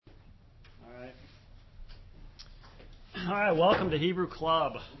All right, welcome to Hebrew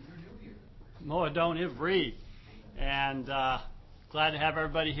Club, Moadon Ivri, and glad to have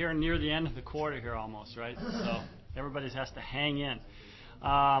everybody here near the end of the quarter here almost, right? So everybody has to hang in.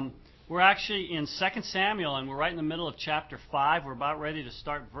 We're actually in 2 Samuel, and we're right in the middle of chapter 5. We're about ready to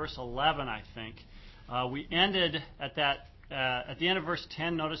start verse 11, I think. We ended at the end of verse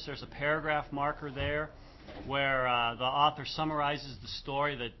 10. Notice there's a paragraph marker there where the author summarizes the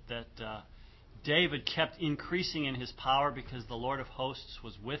story that David kept increasing in his power because the Lord of hosts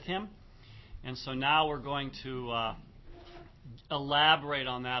was with him. And so now we're going to elaborate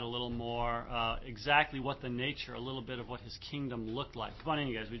on that a little more, exactly what the nature, a little bit of what his kingdom looked like. Come on in,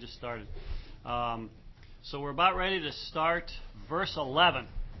 you guys. We just started. So we're about ready to start verse 11.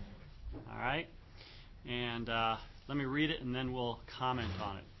 All right? And let me read it, and then we'll comment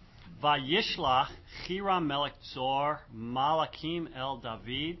on it. Vayishlach Hiram melech Tzor malakim el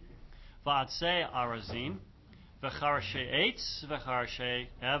David va'atzei arazim v'charashei eitz v'charashei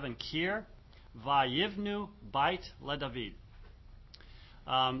even kir va'yivnu bait leDavid.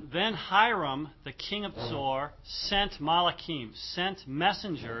 Then Hiram, the king of Tzor, sent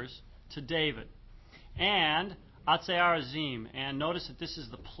messengers to David, and atzei arazim. And notice that this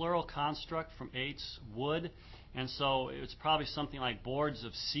is the plural construct from eitz, wood. And so it's probably something like boards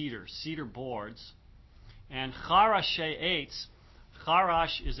of cedar boards. And charashei eitz,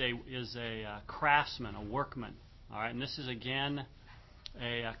 charash is a craftsman, a workman. All right, and this is again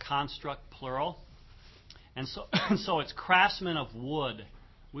a construct plural. And so it's craftsmen of wood,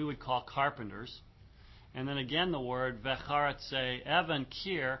 we would call carpenters. And then again the word vecharatzei even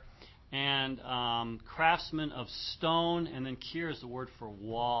kir, and craftsmen of stone, and then kir is the word for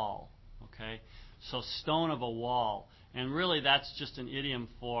wall. Okay. So stone of a wall. And really that's just an idiom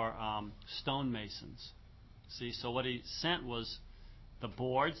for stonemasons. See, so what he sent was the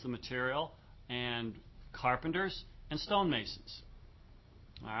boards, the material, and carpenters and stonemasons.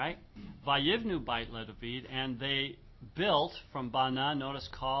 All right? Vayivnu bait leDavid, and they built from Bana, notice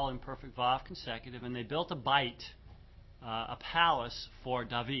call imperfect vav consecutive, and they built a bait, a palace for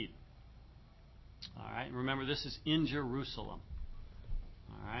David. All right? Remember, this is in Jerusalem.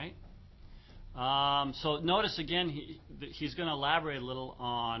 All right? So notice again, he's going to elaborate a little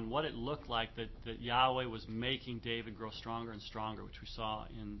on what it looked like that Yahweh was making David grow stronger and stronger, which we saw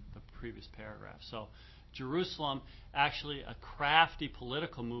in the previous paragraph. So Jerusalem, actually a crafty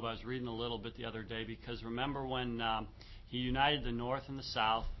political move. I was reading a little bit the other day, because remember when he united the north and the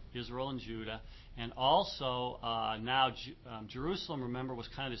south, Israel and Judah, and also now Jerusalem, remember, was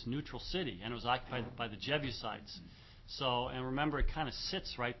kind of this neutral city, and it was occupied by the Jebusites. So, and remember, it kind of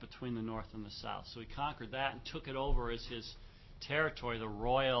sits right between the north and the south. So he conquered that and took it over as his territory, the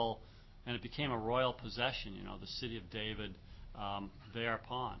royal, and it became a royal possession, the city of David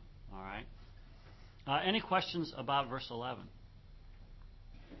thereupon. All right. Any questions about verse 11?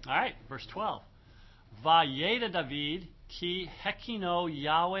 All right, verse 12. Vayeda David ki hekino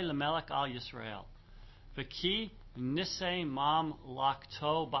Yahweh lemelech al Yisrael, v'ki nisei mam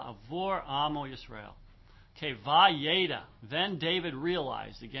lakto ba'avur amo Yisrael. Okay, Vayeda. Then David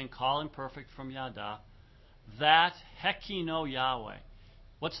realized, again, call imperfect from Yada, that Hekino Yahweh.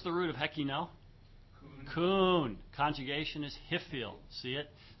 What's the root of Hekino? Kun. Conjugation is Hiphil. See it?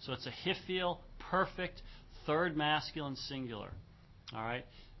 So it's a Hiphil, perfect, third masculine singular. All right?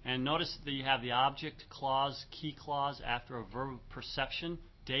 And notice that you have the object clause, key clause, after a verb of perception.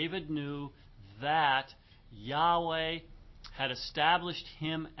 David knew that Yahweh had established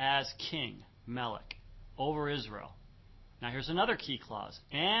him as king, Melech, over Israel. Now here's another key clause.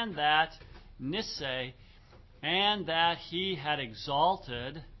 And that Nisei, and that he had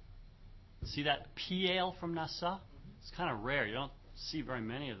exalted. See that Piel from Nasa? It's kind of rare. You don't see very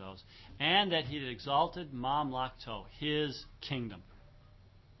many of those. And that he had exalted Mam Lakto, his kingdom.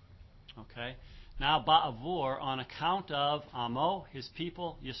 Okay? Now Ba'avur, on account of Amo, his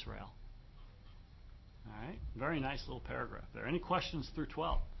people, Yisrael. All right? Very nice little paragraph there. Any questions through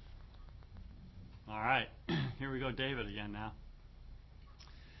 12? All right, here we go, David again now.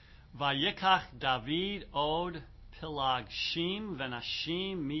 Vayikach David od pilagshim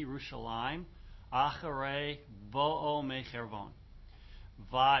v'nashim miRushalayim acharei bo'o mechervon.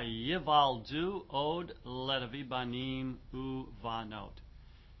 Vayivaldu od leDavid banim uvanot.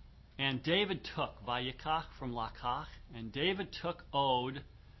 And David took, Vayikach from Lakach, and David took od,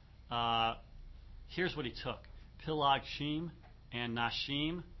 here's what he took, pilagshim and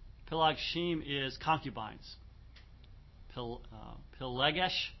nashim. Pilagshim is concubines.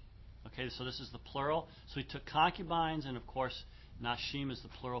 Pilegesh. Okay, so this is the plural. So he took concubines, and of course, Nashim is the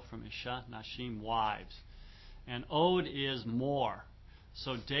plural from Isha. Nashim, wives. And Od is more.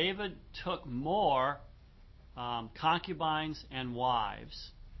 So David took more concubines and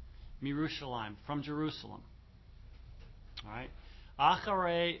wives, Mirushalayim, from Jerusalem. All right.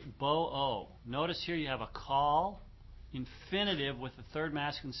 Acharei bo'o. Notice here you have a call, infinitive with the third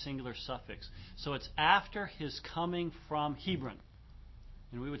masculine singular suffix. So it's after his coming from Hebron.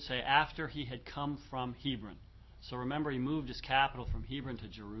 And we would say after he had come from Hebron. So remember, he moved his capital from Hebron to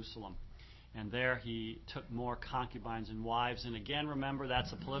Jerusalem. And there he took more concubines and wives. And again, remember,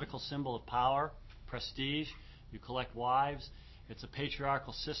 that's a political symbol of power, prestige. You collect wives. It's a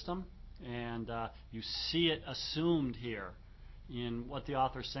patriarchal system. And you see it assumed here in what the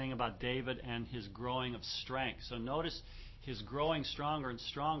author is saying about David and his growing of strength. So notice his growing stronger and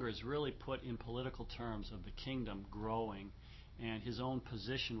stronger is really put in political terms of the kingdom growing and his own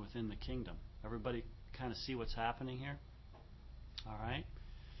position within the kingdom. Everybody kind of see what's happening here? All right.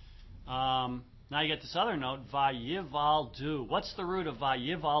 Now you get this other note, vayivaldu. What's the root of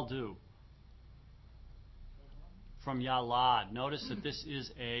vayivaldu? From yalad. Notice that this is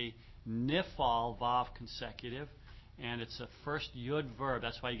a nifal vav consecutive, and it's a first yud verb.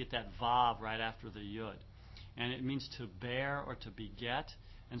 That's why you get that vav right after the yud. And it means to bear or to beget.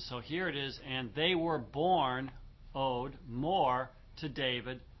 And so here it is, and they were born, owed, more to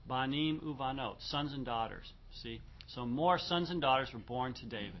David, banim uvanot, sons and daughters. See? So more sons and daughters were born to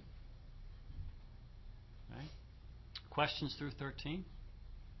David. Okay. Questions through 13?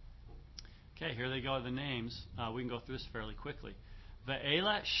 Okay, here they go, the names. We can go through this fairly quickly.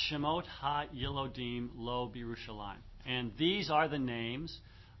 Ve'ela shemot ha-yilodim lo birushalayim. And these are the names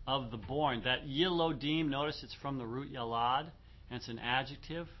of the born. That yilodim, notice it's from the root yalad, and it's an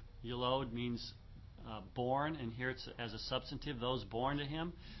adjective. Yilod means born, and here it's as a substantive, those born to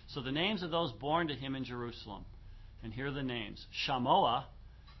him. So the names of those born to him in Jerusalem. And here are the names. Shamoah,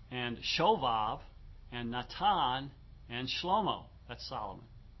 and Shovav, and Natan, and Shlomo. That's Solomon.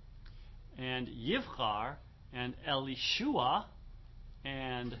 And Yivchar, and Elishua,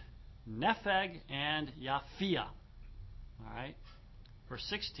 and Nepheg, and Yaphia. All right. Verse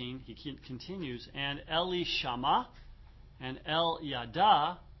 16, he continues, and Elishama, and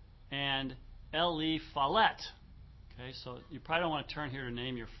Eliada, and Eliphalet. Okay, so you probably don't want to turn here to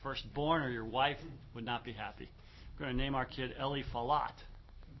name your firstborn, or your wife would not be happy. We're going to name our kid Eliphalet.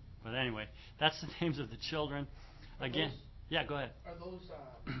 But anyway, that's the names of the children. Again, yeah, go ahead. Are those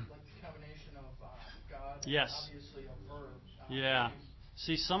like the combination of God and yes. obviously a verb? Yeah.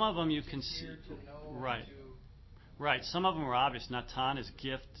 See, some of them you can see. Right. Right. Some of them are obvious. Natan is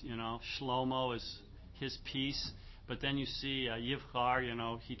gift, Shlomo is his peace. But then you see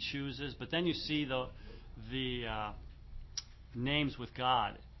Yivchar, he chooses. But then you see the names with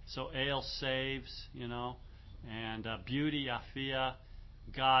God. So El saves, and beauty, Yaphia.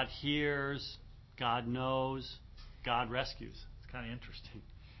 God hears, God knows, God rescues. It's kind of interesting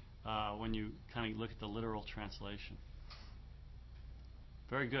when you kind of look at the literal translation.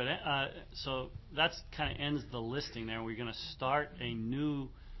 Very good. So that kind of ends the listing there. We're going to start a new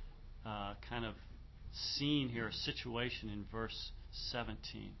kind of scene here, a situation in verse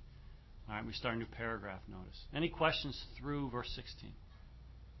 17. All right, we start a new paragraph, notice. Any questions through verse 16?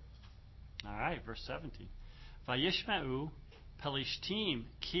 All right, verse 17. Vayishma'u Pelishtim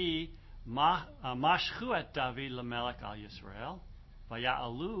ki mashchu et David lemelech al Yisrael,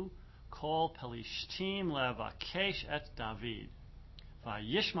 vaya'alu kol Pelishtim levakesh et David,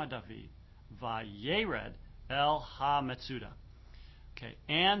 vayishma David, vayered el ha-metzuda. Okay,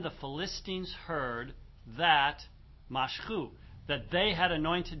 and the Philistines heard that mashchu, that they had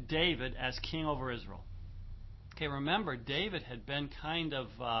anointed David as king over Israel. Okay, remember, David had been kind of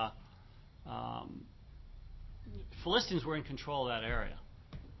Philistines were in control of that area.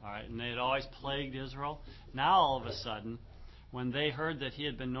 All right, and they had always plagued Israel. Now, all of a sudden, when they heard that he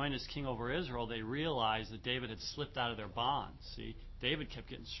had been anointed as king over Israel, they realized that David had slipped out of their bonds. See, David kept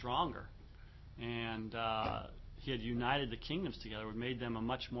getting stronger. And he had united the kingdoms together, which made them a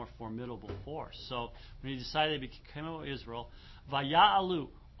much more formidable force. So when he decided to become over Israel, Vaya'alu,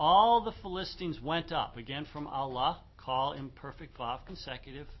 all the Philistines went up. Again, from Allah, call imperfect vav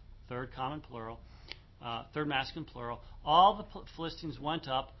consecutive, third common plural. Third masculine plural, all the Philistines went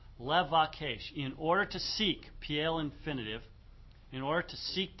up, levakesh, in order to seek, piel infinitive, in order to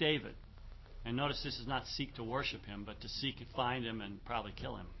seek David. And notice this is not seek to worship him, but to seek and find him and probably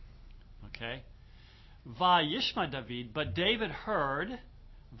kill him. Okay? Vayishma David, but David heard,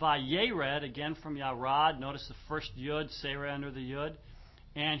 vayered, again from Yarad, notice the first yud, Serah under the yud,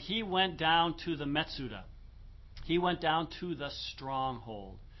 and he went down to the Metzuda. He went down to the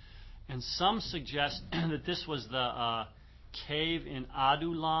stronghold. And some suggest that this was the cave in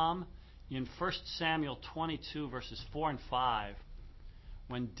Adullam in 1 Samuel 22, verses 4 and 5.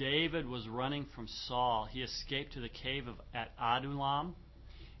 when David was running from Saul, he escaped to the cave at Adullam.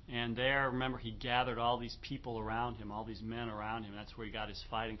 And there, remember, he gathered all these people around him, all these men around him. That's where he got his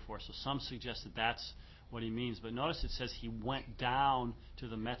fighting force. So some suggest that that's what he means. But notice it says he went down to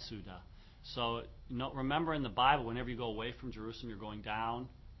the Metsudah. So remember in the Bible, whenever you go away from Jerusalem, you're going down.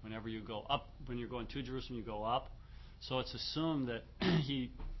 Whenever you go up, when you're going to Jerusalem, you go up. So it's assumed that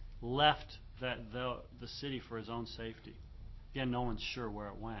he left the city for his own safety. Again, no one's sure where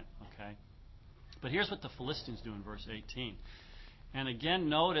it went. Okay, but here's what the Philistines do in verse 18. And again,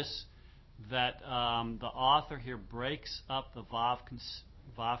 notice that the author here breaks up the Vav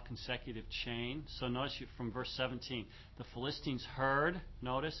consecutive chain. So notice from verse 17, the Philistines heard,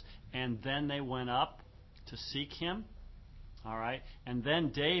 notice, and then they went up to seek him. All right, and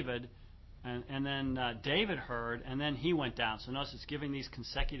then David, and then David heard, and then he went down. So notice it's giving these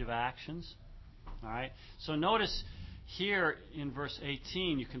consecutive actions. All right, so notice here in verse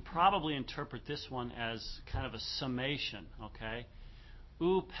 18, you can probably interpret this one as kind of a summation. Okay.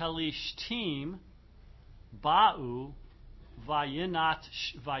 U Pelishtim ba'u vayinatashu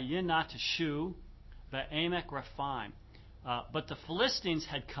ve'emek Rephaim. But the Philistines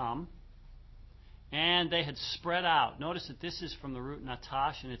had come, and they had spread out. Notice that this is from the root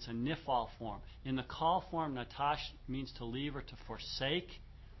natash, and it's a nifal form. In the call form, natash means to leave or to forsake.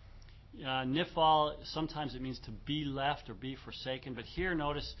 Nifal, sometimes it means to be left or be forsaken. But here,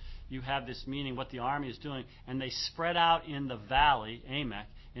 notice you have this meaning, what the army is doing. And they spread out in the valley, Amek,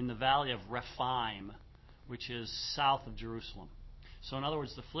 in the valley of Rephaim, which is south of Jerusalem. So in other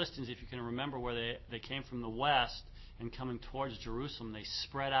words, the Philistines, if you can remember where they came from the west and coming towards Jerusalem, they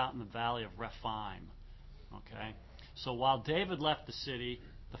spread out in the valley of Rephaim. Okay? So while David left the city,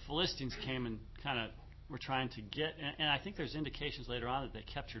 the Philistines came and kind of were trying to get, and I think there's indications later on that they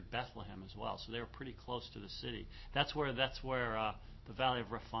captured Bethlehem as well, so they were pretty close to the city. That's where the valley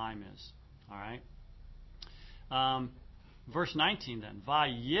of Rephaim is. All right. Verse 19 then,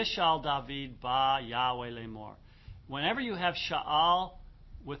 Vayishal David ba Yahweh lemor. Whenever you have Sha'al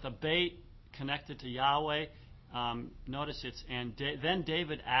with a bait connected to Yahweh, notice it's then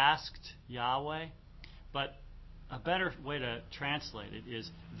David asked Yahweh, but a better way to translate it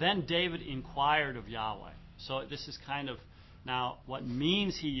is, then David inquired of Yahweh. So this is kind of, now what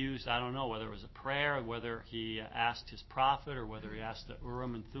means he used, I don't know, whether it was a prayer, or whether he asked his prophet, or whether he asked the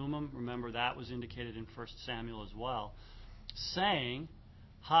Urim and Thummim. Remember, that was indicated in 1 Samuel as well. Saying,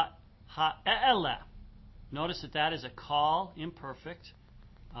 ha'e'eleh. Notice that is a call, imperfect,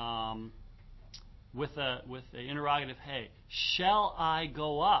 with the interrogative, hey, shall I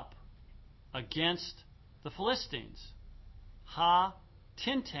go up against the Philistines? Ha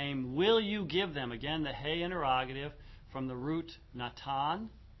tintam, will you give them? Again, the hey interrogative from the root natan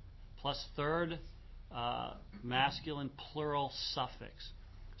plus third masculine plural suffix.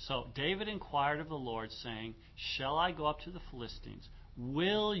 So David inquired of the Lord, saying, shall I go up to the Philistines?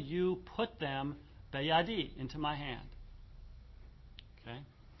 Will you put them beyadi, into my hand? Okay.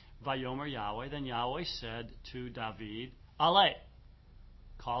 Vayomer Yahweh, then Yahweh said to David, Ale,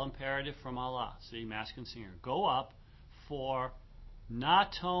 call imperative from Allah. See, masculine singular. Go up for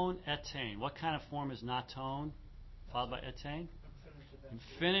naton etain. What kind of form is naton followed by etain?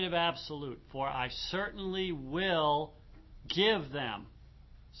 Infinitive absolute. For I certainly will give them.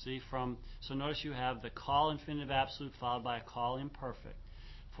 See, so notice you have the call infinitive absolute followed by a call imperfect.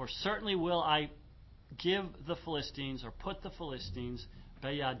 For certainly will I give the Philistines, or put the Philistines,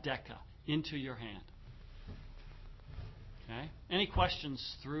 beyadeka, into your hand. Okay. Any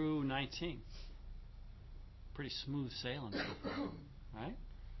questions through 19? Pretty smooth sailing so far, right?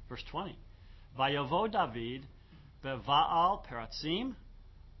 Verse 20. Vayavo David bevaal peratzim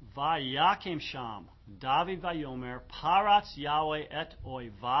vayakem sham. David vayomer paratz Yahweh et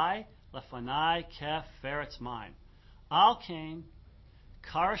oivai lefanai keferetz mine. Al kain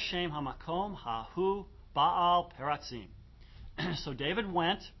karashem hamakom hahu baal peratzim. So David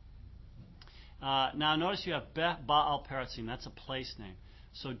went. Now notice you have Baal Peratzim. That's a place name.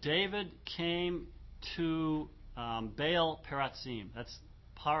 So David came to Baal Peratzim. That's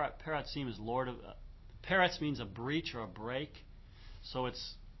Peratzim is Lord of. Peretz means a breach or a break. So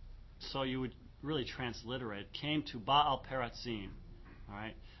you would really transliterate. Came to Baal Peratzim. All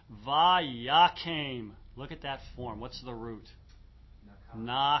right. Vayakem. Look at that form. What's the root?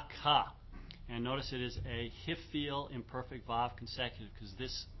 Naka. And notice it is a hifil imperfect vav consecutive, because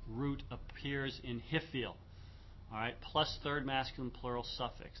this root appears in hifil. All right, plus third masculine plural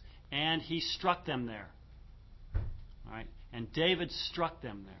suffix. And he struck them there. All right, and David struck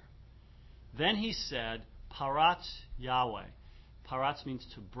them there. Then he said, Parat Yahweh. Parat means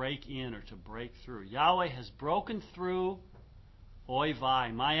to break in or to break through. Yahweh has broken through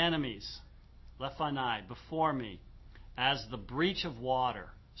Oivai, my enemies, lefanai, before me, as the breach of water.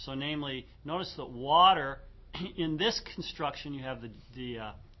 So namely, notice that water, in this construction you have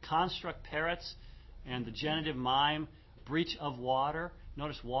the construct parrots and the genitive mime, breach of water.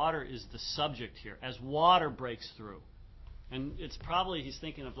 Notice water is the subject here, as water breaks through. And it's probably, he's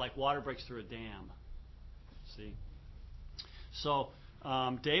thinking of like water breaks through a dam. See? So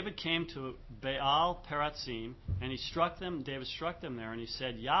David came to Baal Peratzim, and he struck them. David struck them there, and he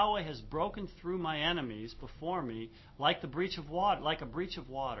said, Yahweh has broken through my enemies before me like the breach of water, like a breach of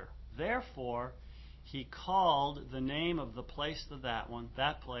water. Therefore, he called the name of the place of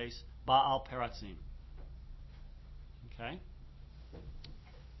that place, Baal Peratzim. Okay?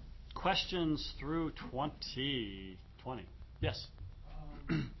 Questions through 20. Yes?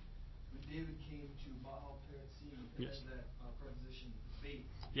 When David came to Baal Peratzim, it Yes. has that preposition, bait.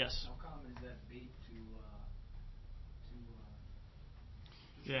 Yes. How common is that bait to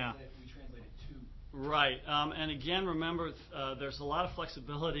Yeah. we translate it to? Right. And again, remember, there's a lot of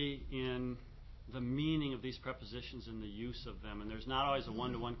flexibility in the meaning of these prepositions and the use of them. And there's not always a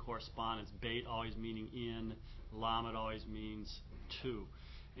one-to-one correspondence. Bait always meaning in, lamed always means to.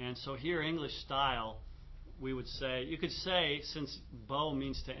 And so here, English style, we would say, you could say, since bo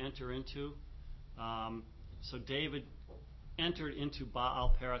means to enter into, so David entered into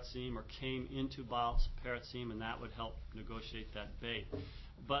Baal Peratzim or came into Baal Peratzim, and that would help negotiate that bait.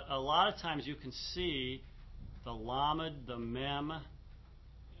 But a lot of times you can see the lamed, the mem,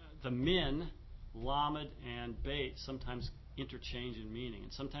 the min, lamed, and bait sometimes interchange in meaning.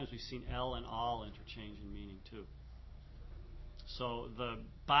 And sometimes we've seen el and al interchange in meaning too. So the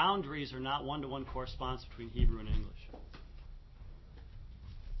boundaries are not one-to-one correspondence between Hebrew and English.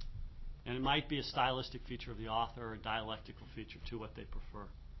 And it might be a stylistic feature of the author or a dialectical feature too, what they prefer.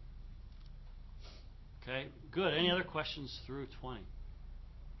 Okay, good. Any other questions through 20?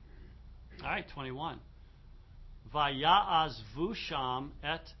 All right, 21. Vaya'azvu sham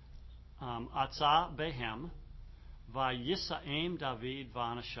et atzah behem vayisaim David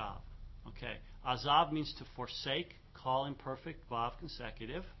v'anashav. Okay, azav means to forsake, call imperfect, vav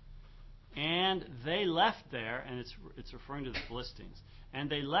consecutive. And they left there, and it's referring to the Philistines. And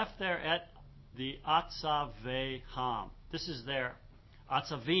they left there at the Atzaveham. This is their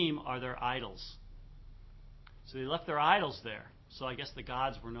Atzavim are their idols. So they left their idols there. So I guess the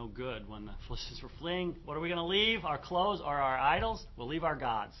gods were no good when the Philistines were fleeing. What are we going to leave? Our clothes or our idols? We'll leave our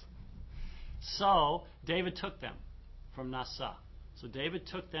gods. So David took them from Nasa. So David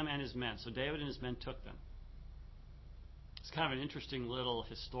took them and his men. So David and his men took them. It's kind of an interesting little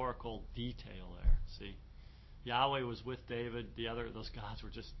historical detail there. See, Yahweh was with David. Those gods were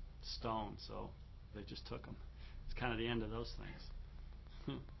just stone, so they just took them. It's kind of the end of those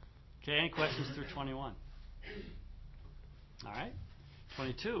things. Okay, any questions through 21? All right,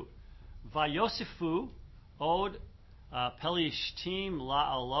 22. Vayosifu od pelishtim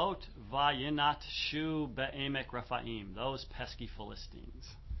la'alot vayinat shu be'emek Rephaim. Those pesky Philistines.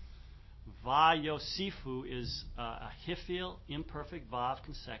 Vayosifu is a hifil, imperfect vav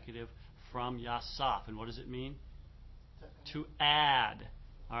consecutive from yasaf. And what does it mean? To add.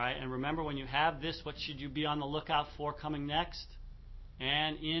 All right, and remember when you have this, what should you be on the lookout for coming next?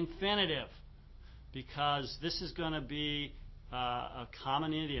 An infinitive. Because this is going to be a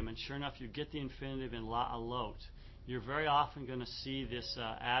common idiom. And sure enough, you get the infinitive in la'alot. You're very often going to see this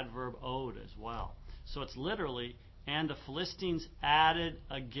adverb od as well. So it's literally, and the Philistines added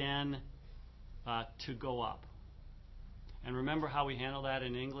again to go up. And remember how we handle that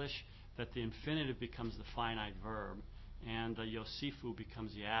in English? That the infinitive becomes the finite verb, and the Yosifu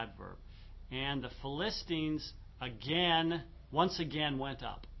becomes the adverb. And the Philistines once again went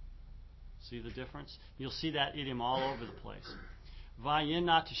up. See the difference? You'll see that idiom all over the place. Vayin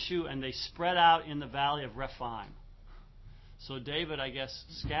natashu, and they spread out in the valley of Rephaim. So David, I guess,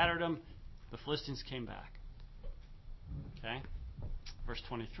 scattered them. The Philistines came back. Okay? Verse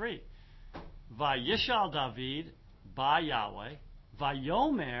 23. Vayishal David ba Yahweh,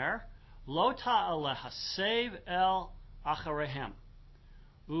 Vayomer lo ta'aleha save el acharehem,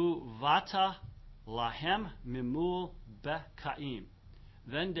 uvata lahem mimul bekaim.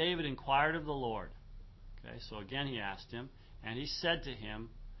 Then David inquired of the Lord. Okay, so again he asked him, and he said to him,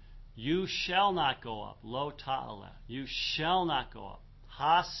 you shall not go up. Lo ta'aleh. You shall not go up.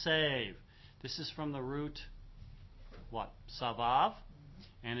 Ha save. This is from the root, what? Savav.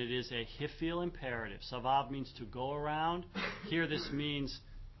 And it is a hifil imperative. Savav means to go around. Here this means,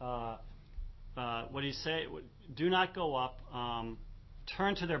 what do you say? Do not go up.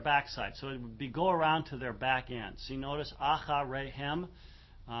 Turn to their backside. So it would be go around to their back end. See, notice acha rehem,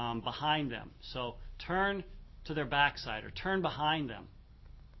 behind them. So turn to their backside, or turn behind them.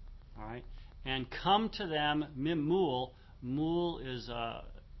 All right? And come to them, mimul. Mul is a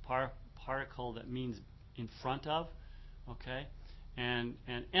particle that means in front of. Okay? And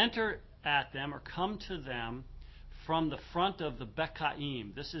enter at them, or come to them, from the front of the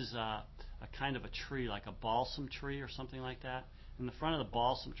Bekaim. This is a kind of a tree, like a balsam tree or something like that. In the front of the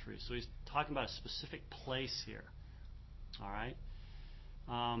balsam tree. So he's talking about a specific place here. All right?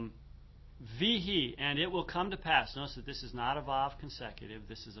 Vihi, and it will come to pass. Notice that this is not a vav consecutive.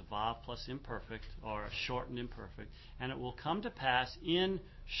 This is a vav plus imperfect, or a shortened imperfect. And it will come to pass in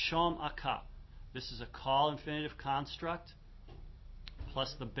shom akah. This is a call infinitive construct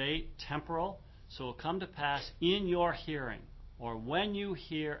plus the bait temporal. So it will come to pass in your hearing, or when you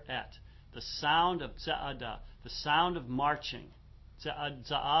hear et, the sound of za'ada, the sound of marching.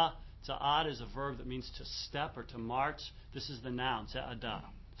 Za'ad is a verb that means to step or to march. This is the noun, za'ada.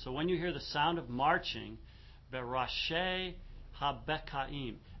 So when you hear the sound of marching, berashei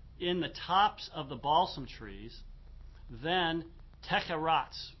habekaim, in the tops of the balsam trees, then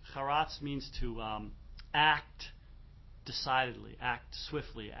techaratz. Charatz means to act decidedly, act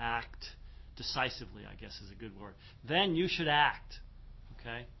swiftly, act decisively, I guess is a good word. Then you should act.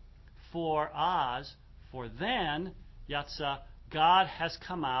 Okay? For then, yatsa, God has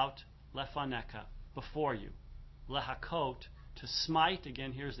come out, lefaneka, before you. Lehakot, to smite,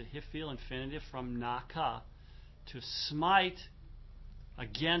 again here's the hifil infinitive from naka, to smite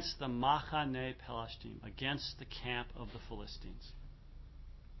against the machane pelashtim, against the camp of the Philistines.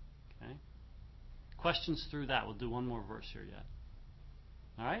 Okay? Questions through that? We'll do one more verse here yet.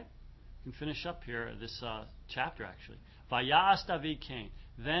 All right? We can finish up here this chapter actually. Vayas David Cain.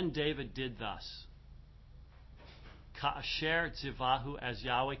 Then David did thus. Ka'asher tzivahu, as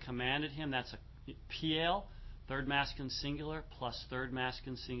Yahweh commanded him. That's a piel, third masculine singular, plus third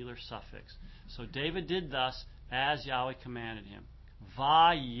masculine singular suffix. So David did thus, as Yahweh commanded him.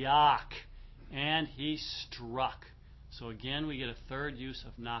 Vayak, and he struck. So again, we get a third use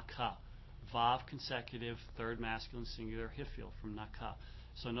of naka. Vav consecutive, third masculine singular, hifil from naka.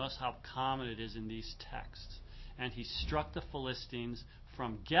 So notice how common it is in these texts. And he struck the Philistines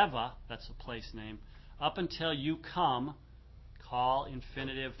from Geva, that's a place name, up until you come, call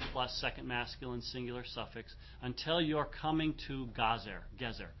infinitive plus second masculine singular suffix, until you're coming to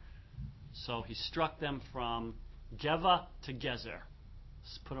Gezer. So he struck them from Geva to Gezer.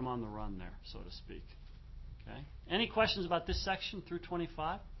 Let's put them on the run there, so to speak. Okay. Any questions about this section through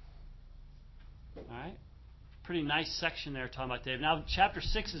 25? All right. Pretty nice section there talking about David. Now, chapter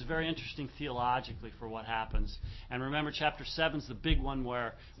 6 is very interesting theologically for what happens. And remember, chapter 7 is the big one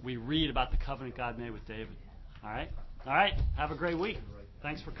where we read about the covenant God made with David. All right? All right. Have a great week.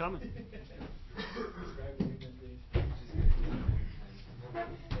 Thanks for coming.